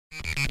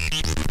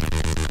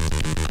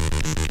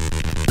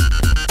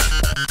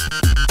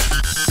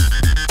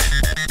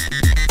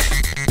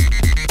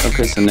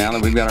Okay, so now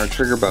that we've got our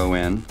trigger bow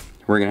in,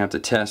 we're gonna have to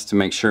test to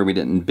make sure we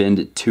didn't bend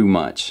it too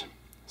much.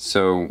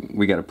 So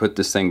we got to put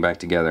this thing back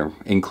together,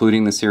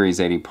 including the Series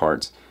 80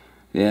 parts.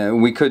 Yeah,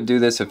 we could do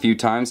this a few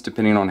times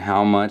depending on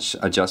how much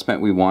adjustment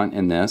we want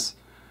in this,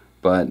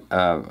 but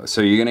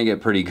so you're gonna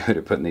get pretty good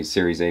at putting these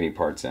Series 80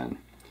 parts in.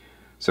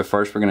 So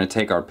first we're gonna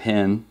take our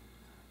pin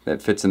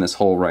that fits in this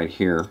hole right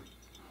here.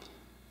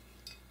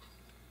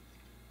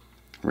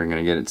 We're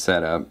gonna get it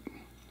set up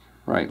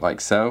right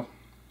like so.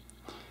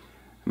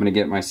 I'm gonna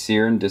get my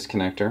sear and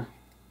disconnector,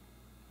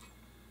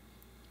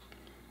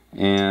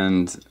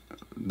 and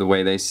the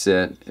way they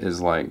sit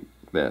is like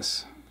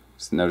this.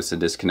 So notice the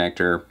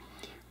disconnector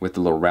with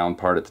the little round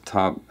part at the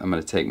top. I'm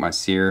going to take my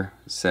sear,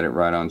 set it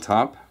right on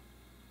top,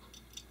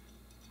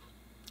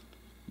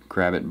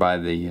 grab it by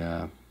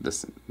the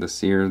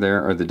sear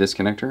there, or the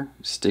disconnector,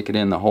 stick it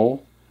in the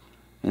hole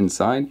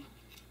inside,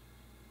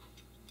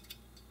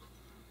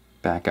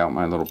 back out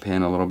my little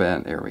pin a little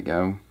bit, there we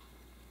go,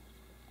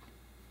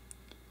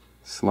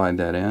 slide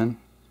that in,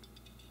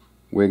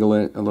 wiggle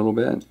it a little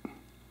bit,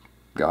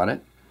 got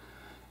it.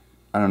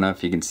 I don't know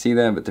if you can see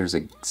that, but there's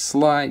a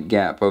slight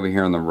gap over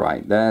here on the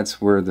right.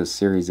 That's where the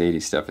Series 80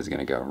 stuff is going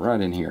to go,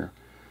 right in here.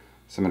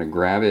 So I'm going to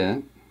grab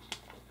it.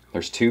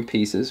 There's two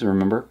pieces,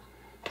 remember?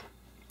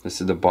 This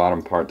is the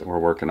bottom part that we're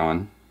working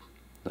on.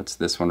 That's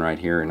this one right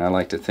here. And I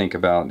like to think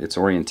about its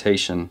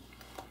orientation,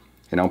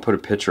 and I'll put a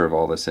picture of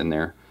all this in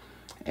there,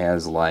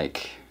 as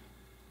like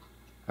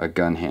a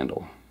gun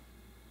handle,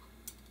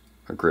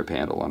 a grip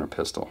handle on a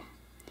pistol.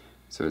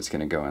 So it's going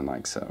to go in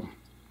like so.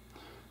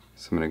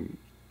 So I'm going to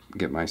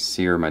get my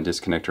sear, my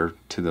disconnector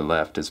to the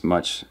left as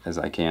much as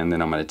I can.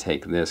 Then I'm going to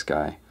take this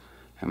guy,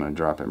 I'm going to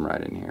drop him right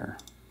in here.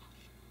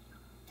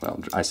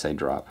 Well, I say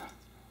drop.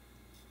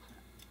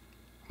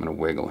 I'm going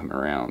to wiggle him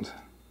around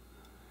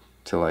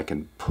till I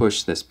can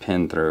push this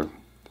pin through,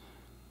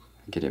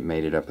 get it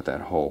mated up with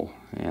that hole,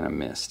 and I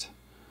missed.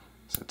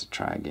 So I have to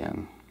try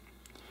again.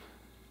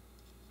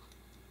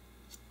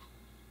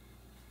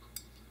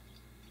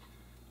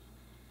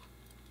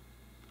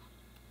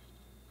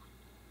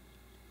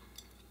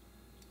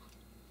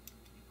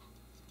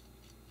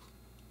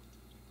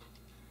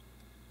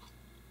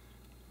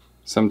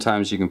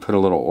 Sometimes you can put a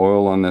little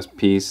oil on this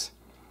piece,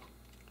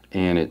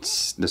 and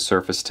it's the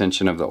surface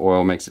tension of the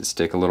oil makes it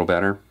stick a little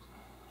better.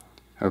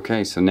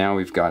 Okay, so now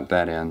we've got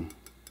that in.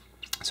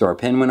 So our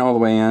pin went all the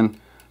way in,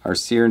 our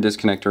sear and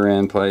disconnector are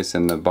in place,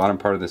 and the bottom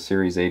part of the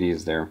Series 80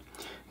 is there.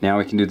 Now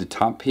we can do the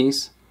top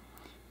piece.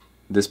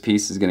 This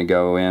piece is going to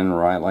go in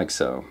right like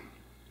so.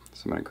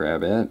 So I'm going to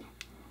grab it,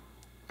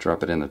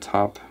 drop it in the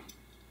top,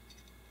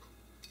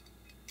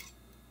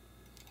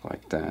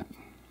 like that.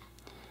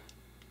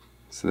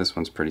 So this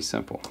one's pretty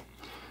simple.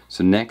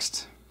 So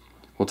next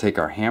we'll take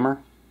our hammer,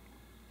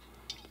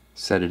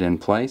 set it in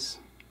place,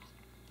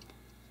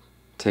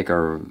 take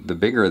the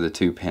bigger of the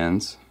two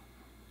pins,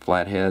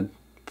 flat head,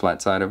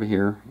 flat side over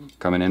here,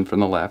 coming in from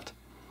the left,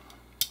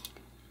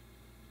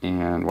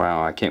 and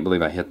wow, I can't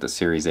believe I hit the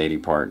Series 80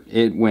 part.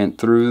 It went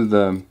through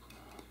the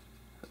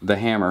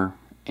hammer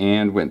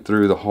and went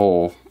through the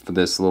hole for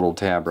this little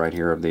tab right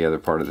here of the other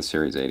part of the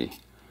Series 80.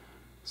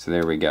 So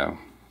there we go.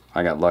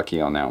 I got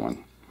lucky on that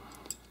one.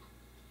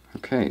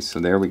 Okay, so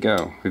there we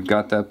go. We've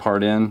got that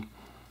part in.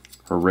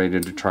 We're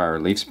ready to try our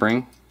leaf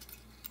spring.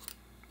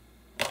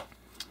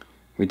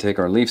 We take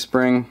our leaf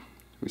spring,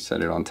 we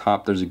set it on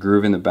top. There's a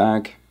groove in the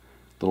back,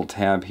 little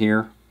tab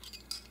here.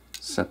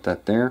 Set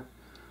that there.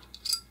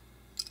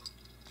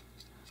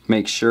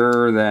 Make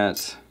sure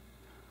that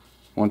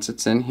once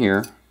it's in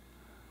here,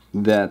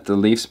 that the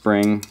leaf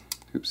spring,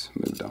 oops,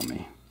 moved on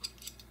me.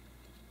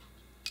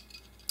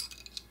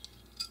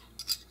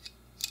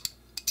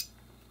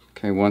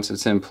 Okay, once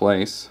it's in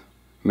place,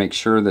 make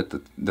sure that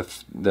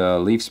the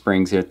leaf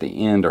springs here at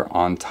the end are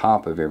on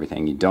top of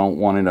everything. You don't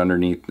want it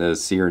underneath the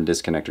sear and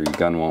disconnector. Your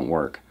gun won't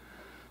work.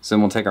 So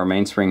then we'll take our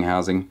mainspring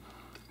housing,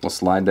 we'll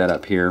slide that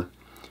up here,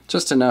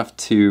 just enough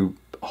to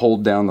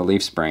hold down the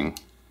leaf spring.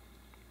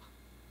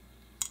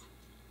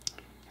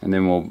 And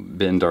then we'll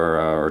bend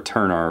or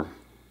turn our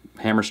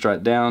hammer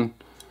strut down,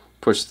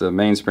 push the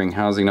mainspring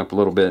housing up a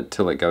little bit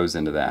till it goes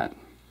into that.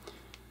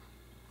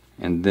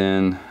 And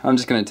then I'm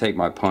just going to take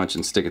my punch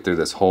and stick it through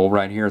this hole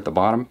right here at the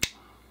bottom,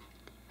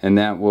 and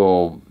that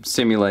will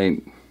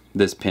simulate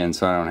this pin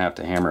so I don't have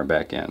to hammer it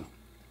back in.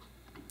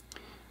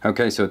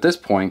 Okay, so at this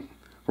point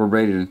we're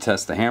ready to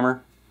test the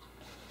hammer.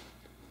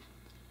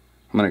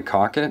 I'm going to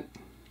cock it,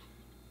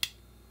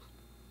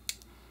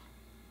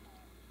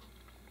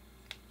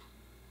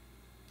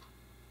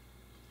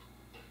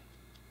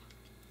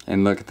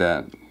 and look at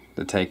that,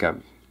 the take up,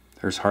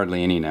 there's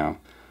hardly any now.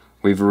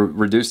 We've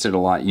reduced it a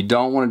lot. You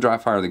don't want to dry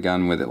fire the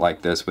gun with it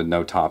like this with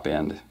no top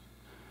end.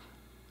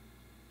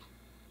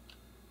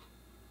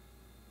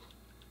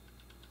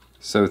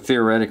 So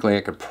theoretically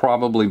I could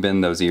probably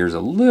bend those ears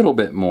a little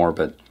bit more,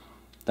 but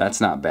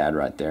that's not bad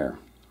right there.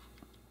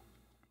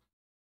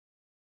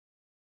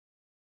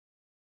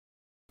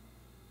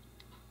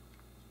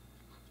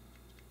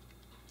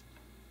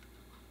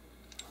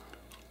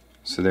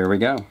 So there we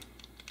go.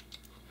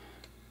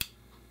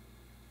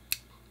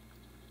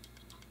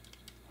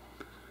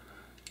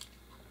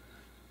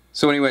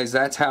 So anyways,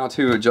 that's how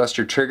to adjust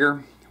your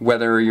trigger,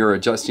 whether you're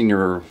adjusting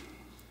your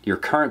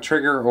current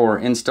trigger or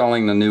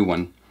installing the new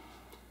one.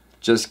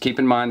 Just keep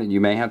in mind that you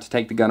may have to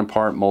take the gun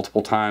apart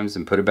multiple times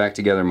and put it back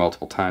together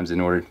multiple times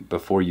in order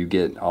before you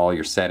get all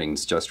your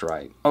settings just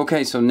right.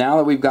 Okay, so now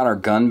that we've got our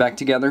gun back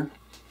together,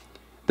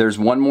 there's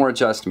one more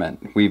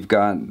adjustment. We've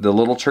got the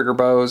little trigger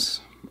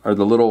bows, or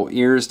the little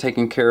ears,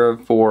 taken care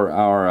of for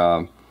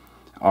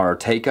our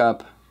take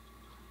up,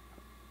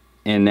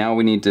 and now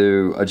we need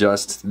to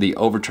adjust the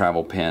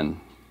Overtravel pin,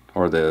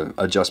 or the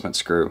adjustment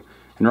screw.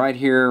 And right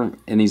here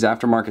in these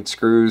aftermarket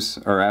screws,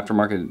 or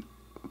aftermarket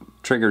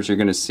triggers, you're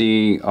going to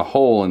see a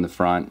hole in the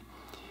front,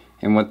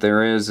 and what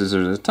there is there's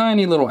a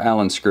tiny little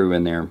Allen screw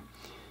in there.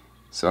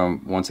 So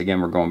once again,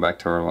 we're going back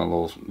to our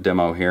little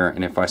demo here,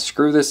 and if I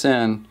screw this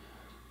in,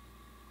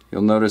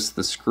 you'll notice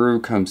the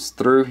screw comes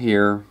through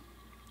here.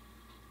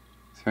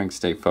 See if I can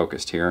stay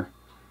focused here.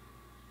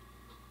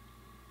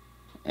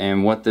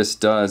 And what this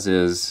does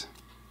is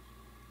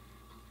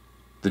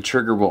the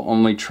trigger will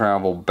only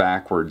travel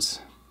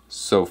backwards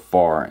so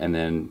far, and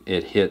then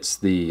it hits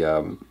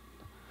the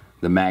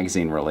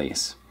magazine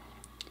release.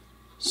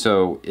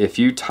 So if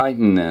you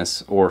tighten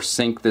this or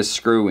sink this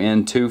screw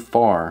in too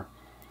far,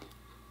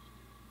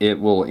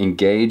 it will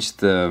engage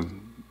the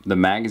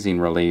magazine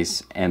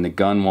release and the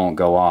gun won't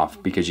go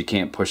off, because you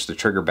can't push the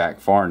trigger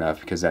back far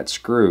enough, because that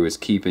screw is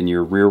keeping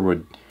your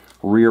rearward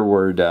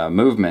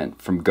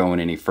movement from going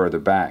any further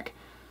back.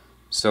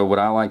 So what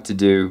I like to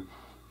do,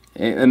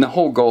 and the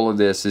whole goal of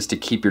this is to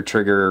keep your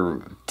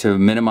trigger, to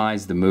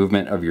minimize the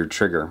movement of your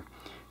trigger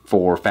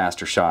for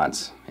faster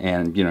shots,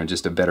 and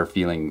just a better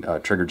feeling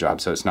trigger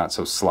job, so it's not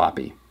so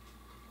sloppy.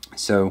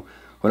 So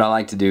what I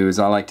like to do is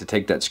I like to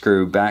take that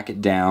screw, back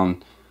it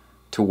down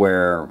to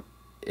where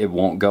it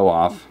won't go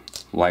off,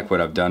 like what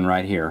I've done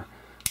right here.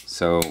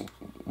 So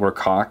we're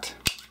cocked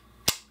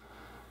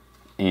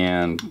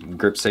and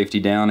grip safety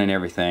down and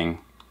everything.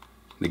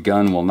 The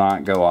gun will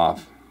not go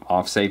off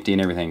safety and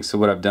everything. So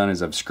what I've done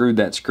is I've screwed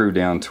that screw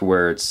down to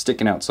where it's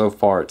sticking out so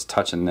far it's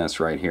touching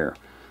this right here.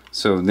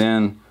 So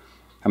then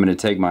I'm going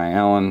to take my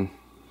Allen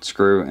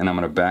screw and I'm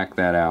going to back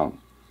that out.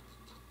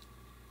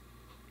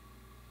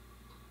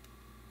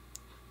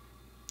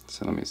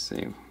 So let me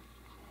see.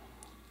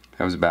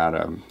 That was about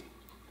a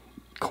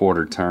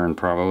quarter turn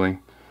probably.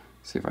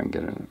 See if I can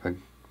get a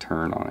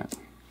turn on it.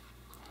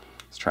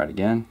 Let's try it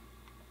again.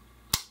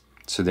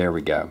 So there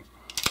we go.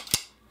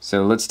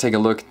 So let's take a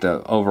look at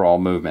the overall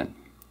movement.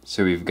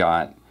 So we've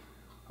got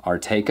our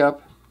take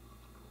up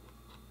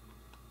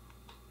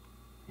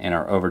and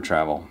our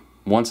Overtravel.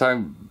 Once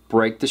I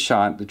break the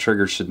shot, the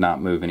trigger should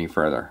not move any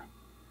further.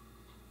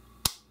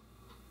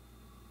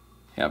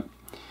 Yep.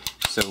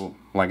 So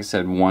like I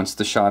said, once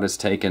the shot is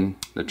taken,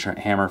 the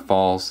hammer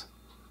falls,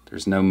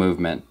 there's no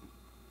movement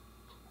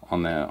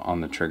on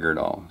the trigger at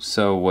all.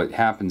 So what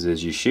happens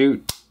is you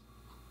shoot,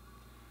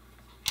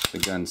 the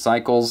gun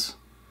cycles,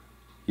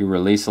 you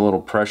release a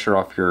little pressure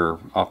off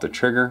the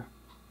trigger,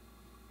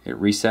 it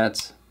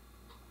resets,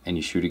 and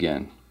you shoot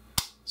again.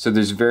 So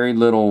there's very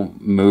little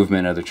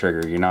movement of the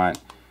trigger. You're not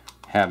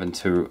having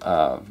to,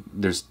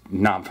 there's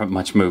not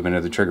much movement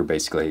of the trigger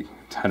basically.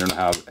 I don't know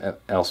how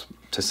else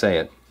to say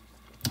it.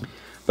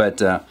 But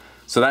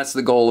so that's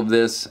the goal of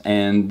this,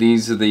 and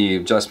these are the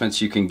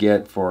adjustments you can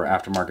get for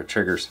aftermarket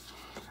triggers.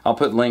 I'll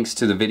put links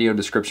to the video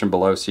description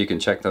below so you can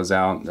check those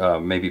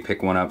out, maybe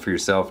pick one up for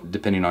yourself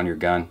depending on your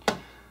gun.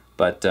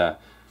 But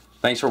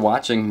thanks for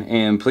watching,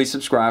 and please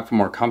subscribe for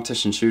more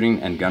competition shooting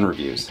and gun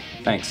reviews.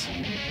 Thanks.